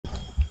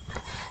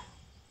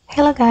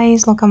Hello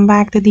guys, welcome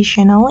back to the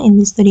channel.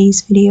 In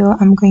today's video,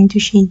 I'm going to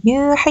show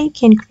you how you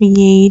can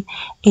create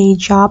a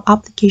job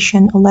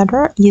application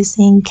letter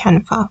using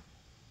Canva.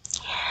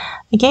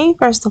 Okay,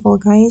 first of all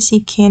guys,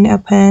 you can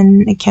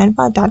open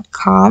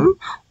canva.com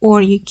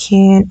or you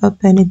can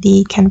open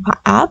the Canva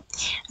app,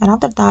 and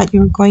after that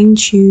you're going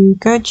to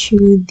go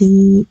to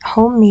the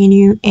home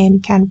menu in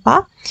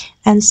Canva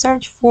and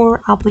search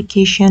for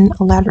application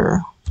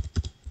letter.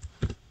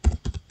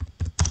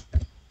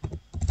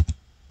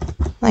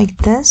 Like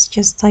this,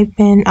 just type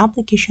in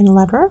application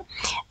letter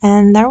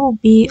and there will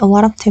be a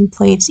lot of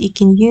templates you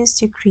can use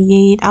to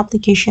create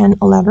application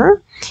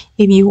letter.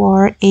 If you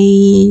are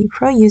a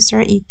pro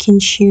user, you can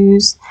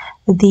choose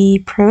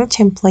the pro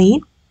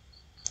template,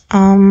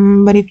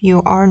 but if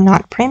you are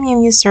not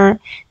premium user,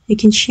 you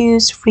can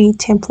choose free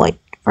template.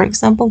 For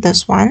example,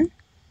 this one,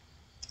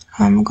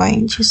 I'm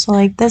going to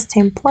select this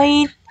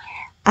template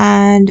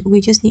and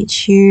we just need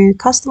to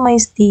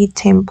customize the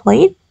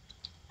template.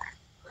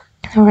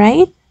 All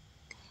right,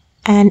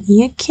 and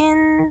you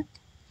can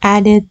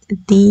edit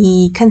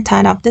the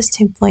content of this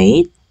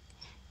template.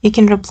 You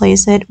can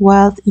replace it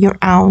with your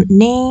own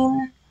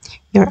name,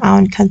 your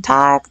own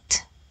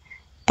contact,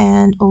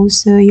 and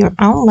also your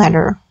own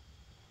letter.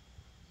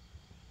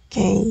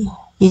 Okay,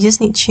 you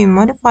just need to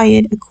modify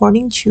it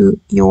according to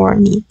your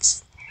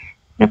needs.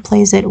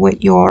 Replace it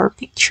with your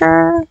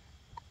picture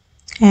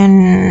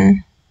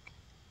and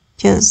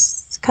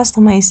just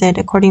customize it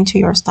according to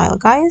your style,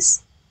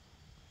 guys.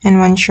 And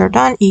once you're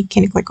done, you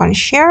can click on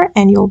share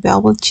and you'll be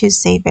able to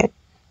save it.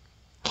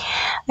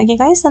 Okay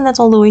guys, and that's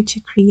all the way to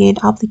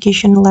create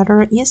application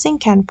letter using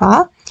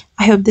Canva.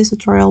 I hope this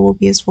tutorial will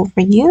be useful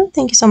for you.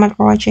 Thank you so much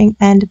for watching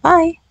and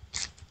bye.